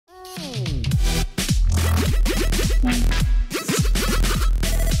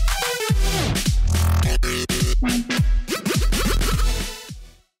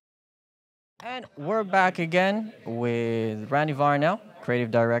And we're back again with Randy Varnell,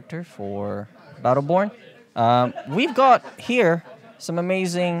 creative director for Battleborn. We've got here some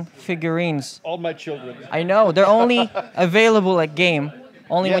amazing figurines. All my children. I know, they're only available at game,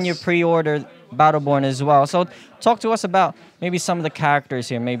 only when you pre-order Battleborn as well. So talk to us about maybe some of the characters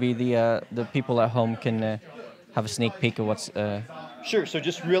here. Maybe the people at home can have a sneak peek of what's... Sure, so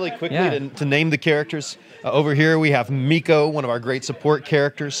just really quickly to name the characters. Over here we have Miko, one of our great support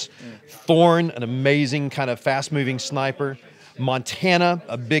characters. Thorn, an amazing kind of fast-moving sniper. Montana,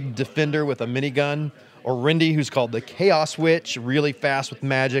 a big defender with a minigun. Orendi, who's called the Chaos Witch, really fast with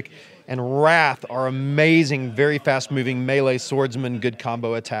magic. And Wrath, our amazing, very fast-moving melee swordsman, good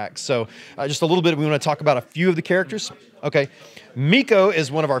combo attacks. So just a little bit, we want to talk about a few of the characters. Okay, Miko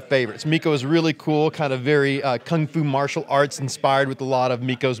is one of our favorites. Miko is really cool, kind of very kung fu martial arts inspired with a lot of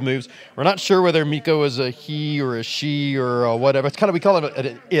Miko's moves. We're not sure whether Miko is a he or a she or whatever. It's kind of, we call it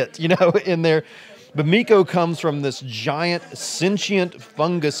an it, you know, in there. But Miko comes from this giant sentient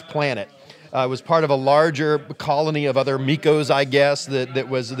fungus planet. It was part of a larger colony of other Mikos, I guess,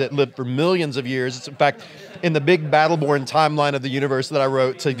 that lived for millions of years. It's, in fact, in the big Battleborn timeline of the universe that I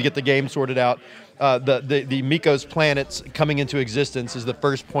wrote to get the game sorted out, the Miko's planets coming into existence is the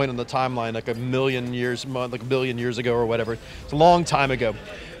first point on the timeline, like a billion years ago or whatever. It's a long time ago.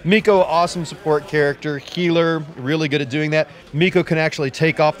 Miko, awesome support character, healer, really good at doing that. Miko can actually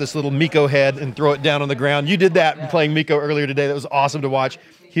take off this little Miko head and throw it down on the ground. You did that playing Miko earlier today. That was awesome to watch.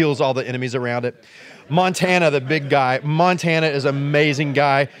 Heals all the enemies around it. Montana, the big guy. Montana is an amazing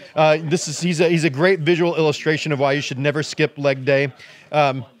guy. He's a great visual illustration of why you should never skip leg day.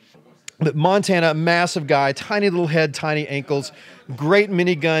 But Montana, massive guy, tiny little head, tiny ankles, great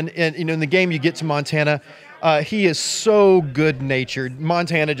minigun. And you know, in the game you get to Montana, he is so good-natured.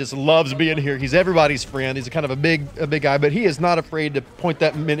 Montana just loves being here. He's everybody's friend. He's a kind of a big guy, but he is not afraid to point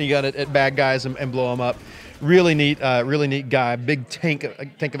that minigun at bad guys and blow them up. Really neat guy. Big tank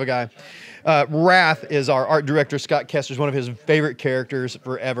of a guy. Wrath is our art director, Scott Kester's one of his favorite characters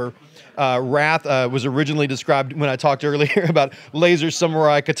forever. Wrath was originally described when I talked earlier about laser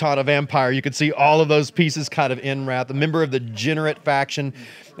samurai katana vampire. You could see all of those pieces kind of in Wrath. A member of the Generate faction.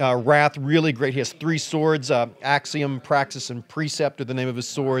 Wrath, really great. He has 3 swords. Axiom, Praxis, and Precept are the name of his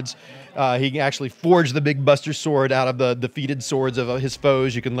swords. He actually forged the big Buster sword out of the defeated swords of his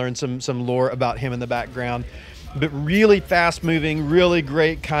foes. You can learn some lore about him in the background. But really fast-moving, really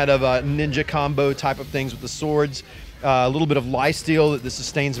great kind of ninja combo type of things with the swords. A little bit of lifesteal that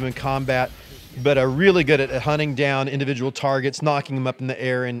sustains him in combat. But really good at hunting down individual targets, knocking them up in the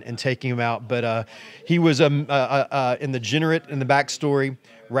air and taking them out. But he was in the Generate, in the backstory,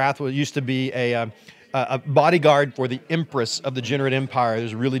 Wrath used to be a bodyguard for the Empress of the Generate Empire.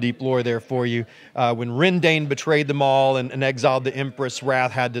 There's really deep lore there for you. When Rendane betrayed them all and exiled the Empress,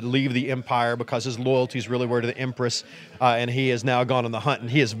 Wrath had to leave the Empire because his loyalties really were to the Empress, and he has now gone on the hunt,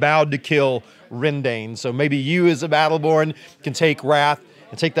 and he has vowed to kill Rendane. So maybe you as a Battleborn can take Wrath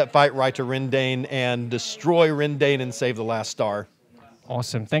and take that fight right to Rendane and destroy Rendane and save the last star.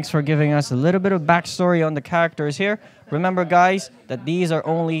 Awesome. Thanks for giving us a little bit of backstory on the characters here. Remember, guys, that these are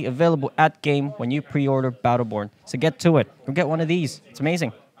only available at game when you pre-order Battleborn. So get to it. Go get one of these. It's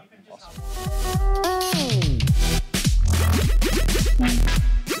amazing.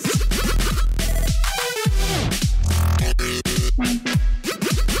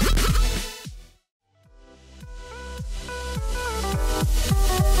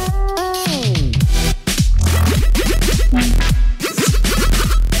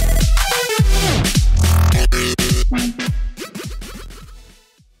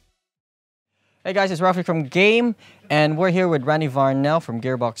 Hey guys, it's Rafi from Game, and we're here with Randy Varnell from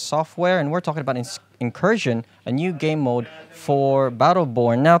Gearbox Software, and we're talking about Incursion, a new game mode for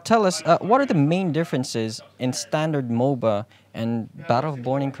Battleborn. Now tell us, what are the main differences in standard MOBA and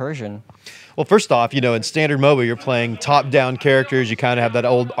Battleborn Incursion? Well, first off, you know, in standard MOBA, you're playing top-down characters. You kind of have that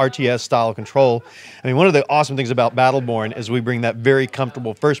old RTS style control. I mean, one of the awesome things about Battleborn is we bring that very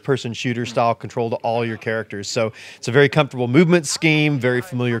comfortable first-person shooter style control to all your characters. So it's a very comfortable movement scheme, very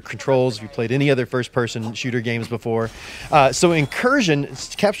familiar controls if you played any other first-person shooter games before. So Incursion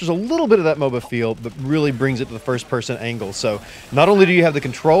captures a little bit of that MOBA feel, but really brings it to the first-person angle. So not only do you have the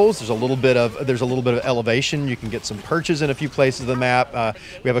controls, there's a little bit of elevation. You can get some perches in a few places of the map.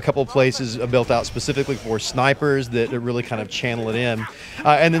 We have a couple of places built out specifically for snipers that really kind of channel it in,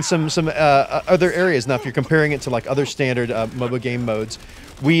 and then some other areas. Now, if you're comparing it to like other standard MOBA game modes,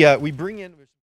 we bring in